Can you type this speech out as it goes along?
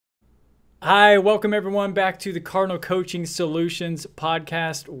Hi, welcome everyone back to the Cardinal Coaching Solutions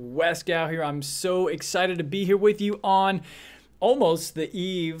podcast. Wes Gow here. I'm so excited to be here with you on almost the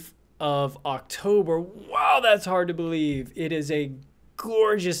eve of October. Wow, that's hard to believe. It is a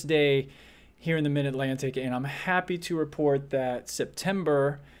gorgeous day here in the Mid-Atlantic, and I'm happy to report that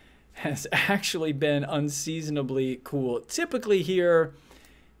September has actually been unseasonably cool. Typically here,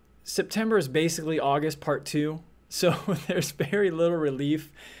 September is basically August part 2, so there's very little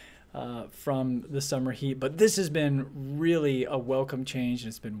relief from the summer heat, but this has been really a welcome change and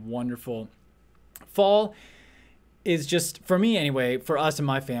it's been wonderful. Fall is just, for me anyway, for us and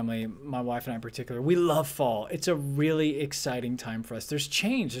my family, my wife and I in particular, we love fall. It's a really exciting time for us. There's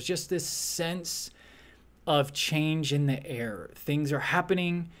change. There's just this sense of change in the air. Things are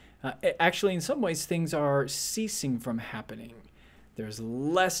happening. Actually, in some ways, things are ceasing from happening. There's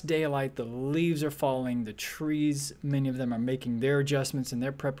less daylight, the leaves are falling, the trees, many of them are making their adjustments and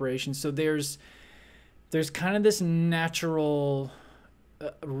their preparations. So there's kind of this natural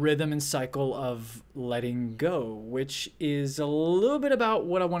rhythm and cycle of letting go, which is a little bit about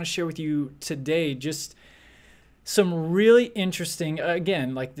what I want to share with you today. Just some really interesting,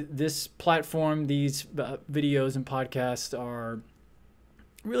 again, like this platform, these videos and podcasts are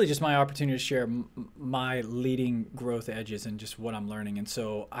really just my opportunity to share my leading growth edges and just what I'm learning. And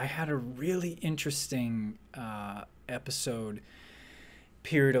so I had a really interesting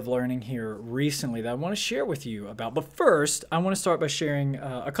period of learning here recently that I want to share with you about. But first, I want to start by sharing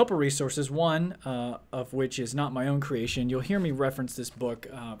a couple resources, one of which is not my own creation. You'll hear me reference this book.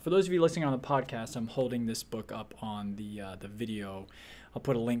 For those of you listening on the podcast, I'm holding this book up on the video. I'll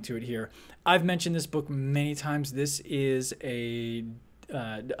put a link to it here. I've mentioned this book many times. This is a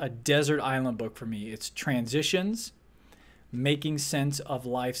desert island book for me. It's Transitions, Making Sense of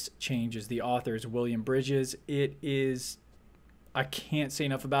Life's Changes. The author is William Bridges. It is, I can't say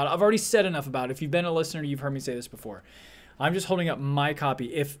enough about it. I've already said enough about it. If you've been a listener, you've heard me say this before. I'm just holding up my copy.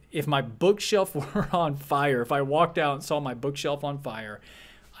 If my bookshelf were on fire, if I walked out and saw my bookshelf on fire,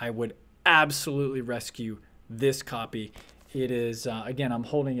 I would absolutely rescue this copy. It is, again, I'm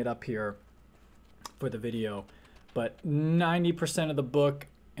holding it up here for the video. But 90% of the book,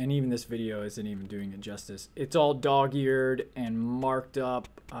 and even this video isn't even doing it justice. It's all dog-eared and marked up.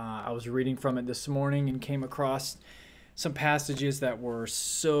 I was reading from it this morning and came across some passages that were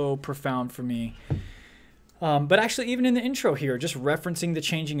so profound for me. But actually, even in the intro here, just referencing the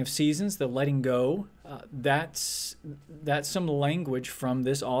changing of seasons, the letting go, that's some language from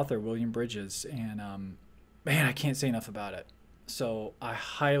this author, William Bridges. And man, I can't say enough about it. So I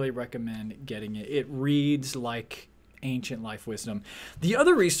highly recommend getting it. It reads like ancient life wisdom. The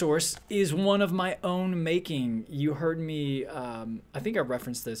other resource is one of my own making. You heard me, I think I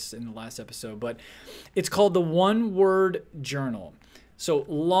referenced this in the last episode, but it's called the One Word Journal. So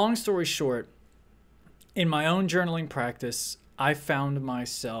long story short, in my own journaling practice, I found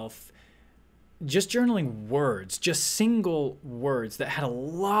myself just journaling words, just single words that had a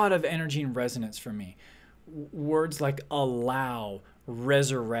lot of energy and resonance for me. Words like allow,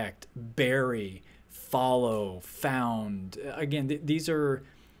 resurrect, bury, follow, found. Again, these are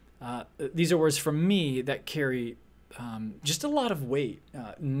words from me that carry just a lot of weight.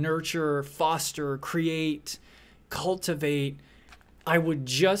 Nurture, foster, create, cultivate. I would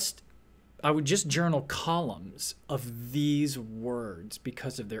just journal columns of these words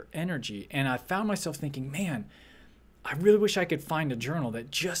because of their energy. And I found myself thinking, man, I really wish I could find a journal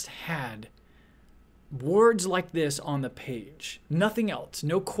that just had words like this on the page. Nothing else.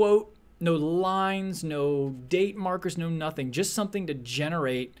 No quote, no lines, no date markers, no nothing. Just something to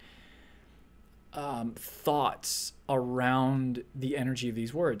generate thoughts around the energy of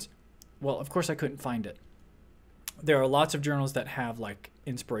these words. Well, of course I couldn't find it. There are lots of journals that have like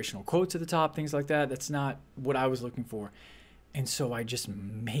inspirational quotes at the top, things like that. That's not what I was looking for. And so I just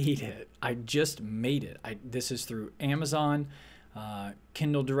made it. This is through Amazon,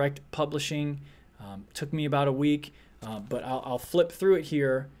 Kindle Direct Publishing. Took me about a week, but I'll flip through it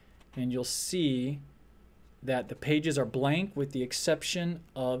here and you'll see that the pages are blank with the exception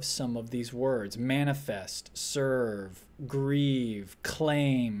of some of these words: manifest, serve, grieve,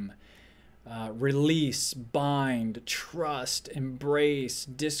 claim, release, bind, trust, embrace,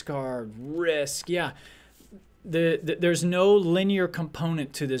 discard, risk. Yeah, there's no linear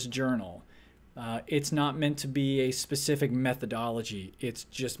component to this journal. It's not meant to be a specific methodology. It's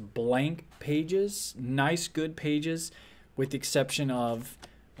just blank pages, nice, good pages, with the exception of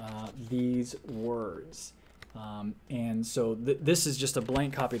these words. And so this is just a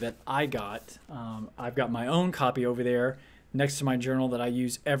blank copy that I got. I've got my own copy over there next to my journal that I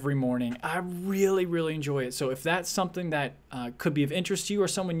use every morning. I really, really enjoy it. So if that's something that could be of interest to you or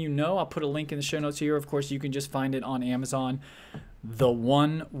someone you know, I'll put a link in the show notes here. Of course, you can just find it on Amazon, The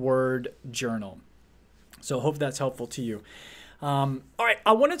One Word Journal. So I hope that's helpful to you. All right,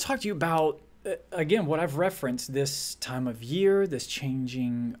 I want to talk to you about, again, what I've referenced, this time of year, this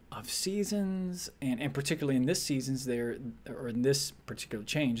changing of seasons, and particularly in this seasons there, or in this particular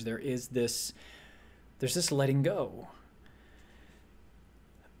change, there's this letting go.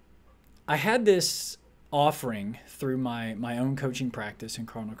 I had this offering through my own coaching practice in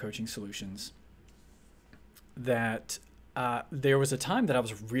Cardinal Coaching Solutions that there was a time that I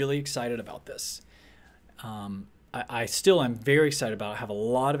was really excited about this. I still am very excited about it. I have a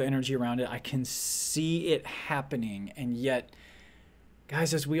lot of energy around it. I can see it happening. And yet,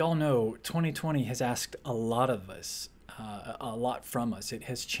 guys, as we all know, 2020 has asked a lot of us, a lot from us. It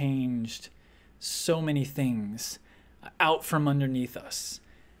has changed so many things out from underneath us.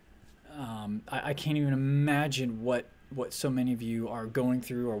 I can't even imagine what so many of you are going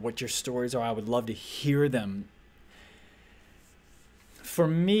through or what your stories are. I would love to hear them. For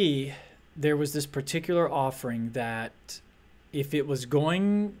me, there was this particular offering that if it was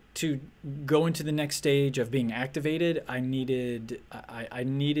going to go into the next stage of being activated, I needed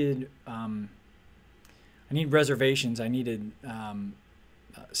reservations. I needed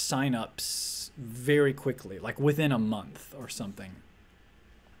sign-ups very quickly, like within a month or something.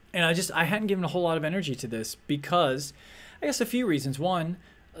 And I hadn't given a whole lot of energy to this because, I guess, a few reasons. One,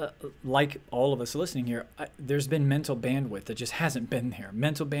 like all of us listening here, there's been mental bandwidth that just hasn't been there.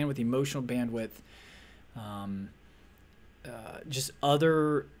 Mental bandwidth, emotional bandwidth, just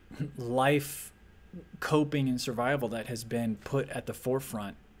other life coping and survival that has been put at the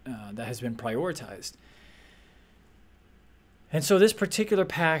forefront, that has been prioritized. And so this particular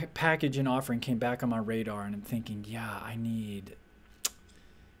package and offering came back on my radar, and I'm thinking, yeah,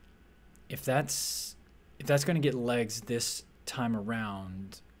 if that's going to get legs this time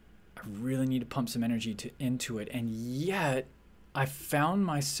around, I really need to pump some energy into it. And yet I found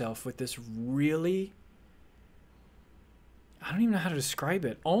myself with this really, I don't even know how to describe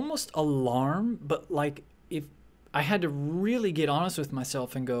it, almost alarm, but like if I had to really get honest with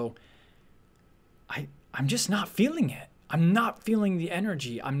myself and go, I'm just not feeling it. I'm not feeling the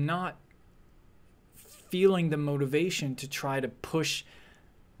energy. I'm not feeling the motivation to try to push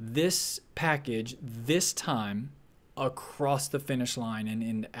this package this time across the finish line and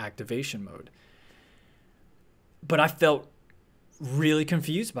in activation mode. But I felt really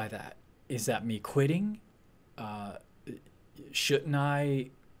confused by that. Is that me quitting? Shouldn't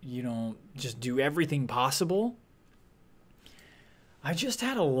I, just do everything possible? I just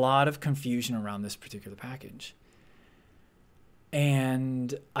had a lot of confusion around this particular package.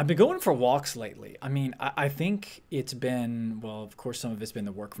 And I've been going for walks lately. I mean, I think it's been, well, of course, some of it's been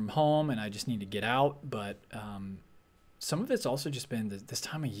the work from home and I just need to get out. But some of it's also just been this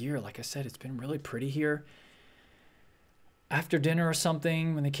time of year. Like I said, it's been really pretty here. After dinner or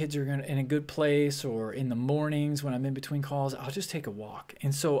something, when the kids are in a good place, or in the mornings when I'm in between calls, I'll just take a walk.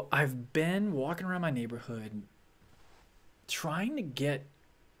 And so I've been walking around my neighborhood trying to get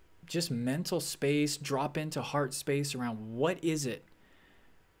just mental space, drop into heart space around what is it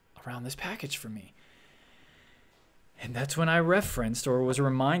around this package for me. And that's when I referenced or was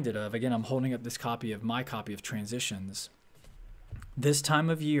reminded of, again, I'm holding up this copy of my copy of Transitions, this time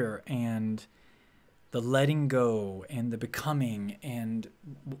of year, and the letting go and the becoming. And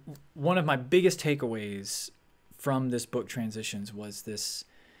one of my biggest takeaways from this book, Transitions, was this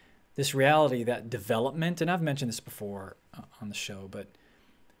reality that development, and I've mentioned this before on the show, but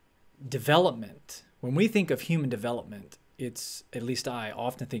development, when we think of human development, it's, at least I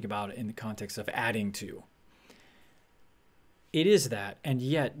often think about it in the context of adding to. It is that, and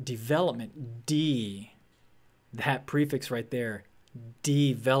yet development, D, that prefix right there,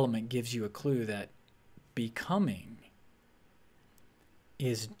 development, gives you a clue that becoming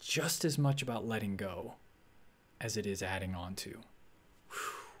is just as much about letting go as it is adding on to. Whew.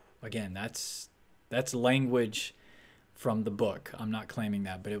 Again, that's language from the book. I'm not claiming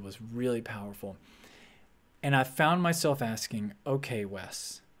that, but it was really powerful. And I found myself asking, okay,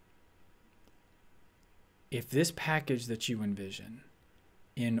 Wes, if this package that you envision,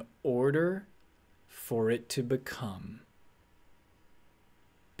 in order for it to become,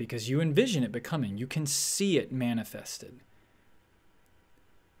 because you envision it becoming, you can see it manifested,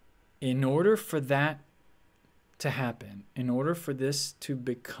 in order for that to happen, in order for this to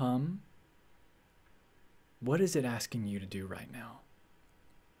become, what is it asking you to do right now?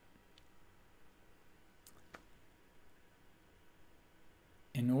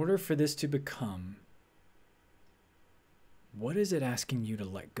 In order for this to become, What is it asking you to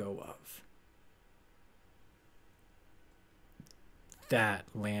let go of? That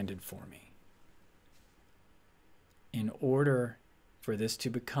landed for me. In order for this to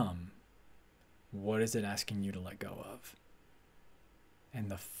become, what is it asking you to let go of? And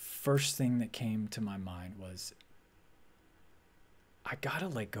the first thing that came to my mind was, I gotta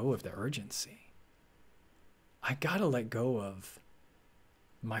let go of the urgency. I gotta let go of,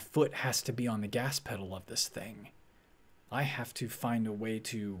 my foot has to be on the gas pedal of this thing. I have to find a way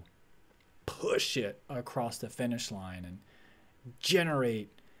to push it across the finish line and generate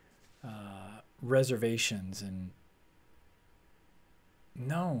reservations. And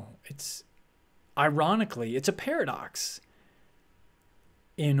no, ironically, it's a paradox.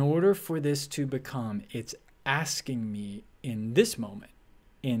 In order for this to become, it's asking me in this moment,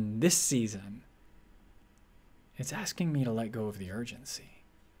 in this season, it's asking me to let go of the urgency.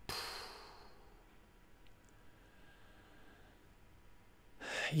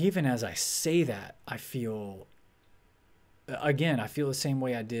 Even as I say that, I feel the same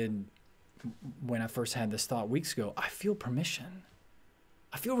way I did when I first had this thought weeks ago. I feel permission.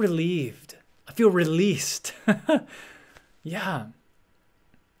 I feel relieved. I feel released. Yeah.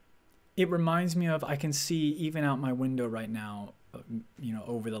 It reminds me of, I can see even out my window right now,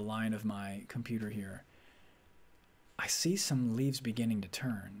 over the line of my computer here, I see some leaves beginning to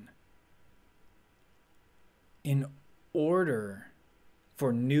turn. In order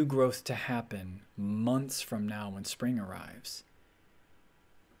for new growth to happen months from now when spring arrives,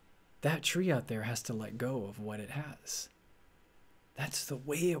 that tree out there has to let go of what it has. That's the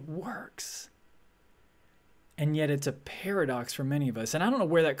way it works. And yet it's a paradox for many of us. And I don't know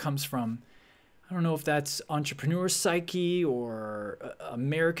where that comes from. I don't know if that's entrepreneur psyche or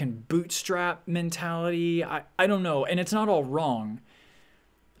American bootstrap mentality. I don't know. And it's not all wrong.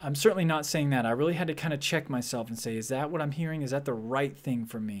 I'm certainly not saying that. I really had to kind of check myself and say, is that what I'm hearing? Is that the right thing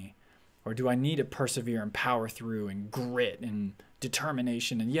for me? Or do I need to persevere and power through and grit and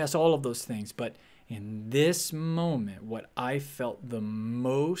determination? And yes, all of those things. But in this moment, what I felt the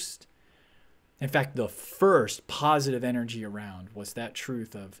most, in fact, the first positive energy around was that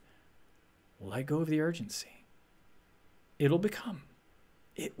truth of, let go of the urgency. It'll become.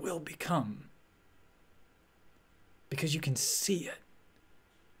 It will become. Because you can see it.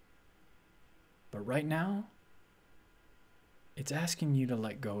 But right now, it's asking you to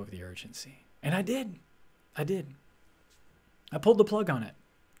let go of the urgency. And I did. I pulled the plug on it.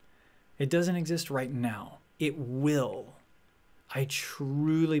 It doesn't exist right now. It will. I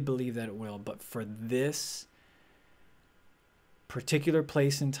truly believe that it will. But for this particular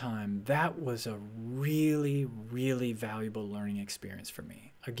place and time, that was a really, really valuable learning experience for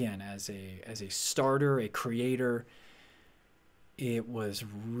me. Again, as a starter, a creator, it was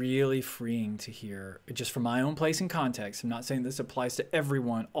really freeing to hear, just from my own place and context. I'm not saying this applies to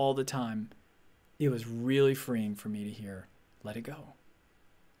everyone all the time. It was really freeing for me to hear, let it go.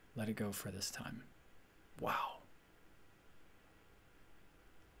 Let it go for this time. Wow.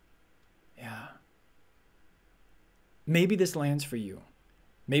 Yeah. Maybe this lands for you.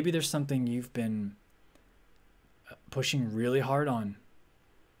 Maybe there's something you've been pushing really hard on,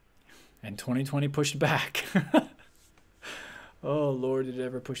 and 2020 pushed back. Oh, Lord, did it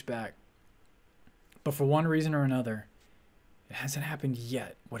ever push back. But for one reason or another, it hasn't happened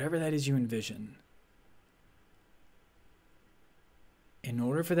yet. Whatever that is you envision. In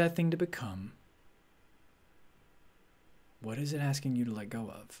order for that thing to become, what is it asking you to let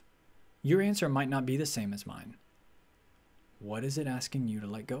go of? Your answer might not be the same as mine. What is it asking you to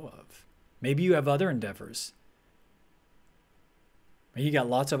let go of? Maybe you have other endeavors. Maybe you got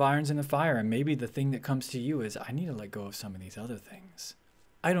lots of irons in the fire, and maybe the thing that comes to you is, I need to let go of some of these other things.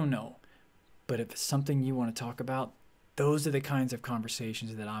 I don't know. But if it's something you want to talk about, those are the kinds of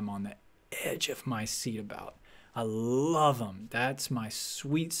conversations that I'm on the edge of my seat about. I love them. That's my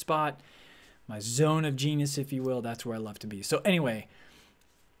sweet spot, my zone of genius, if you will. That's where I love to be. So anyway,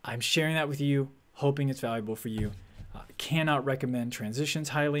 I'm sharing that with you, hoping it's valuable for you. Cannot recommend Transitions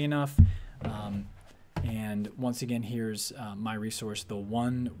highly enough. And once again, here's my resource, the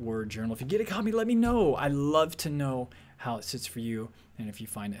One Word Journal. If you get a copy, let me know. I love to know how it sits for you and if you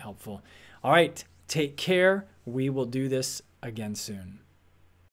find it helpful. All right, take care. We will do this again soon.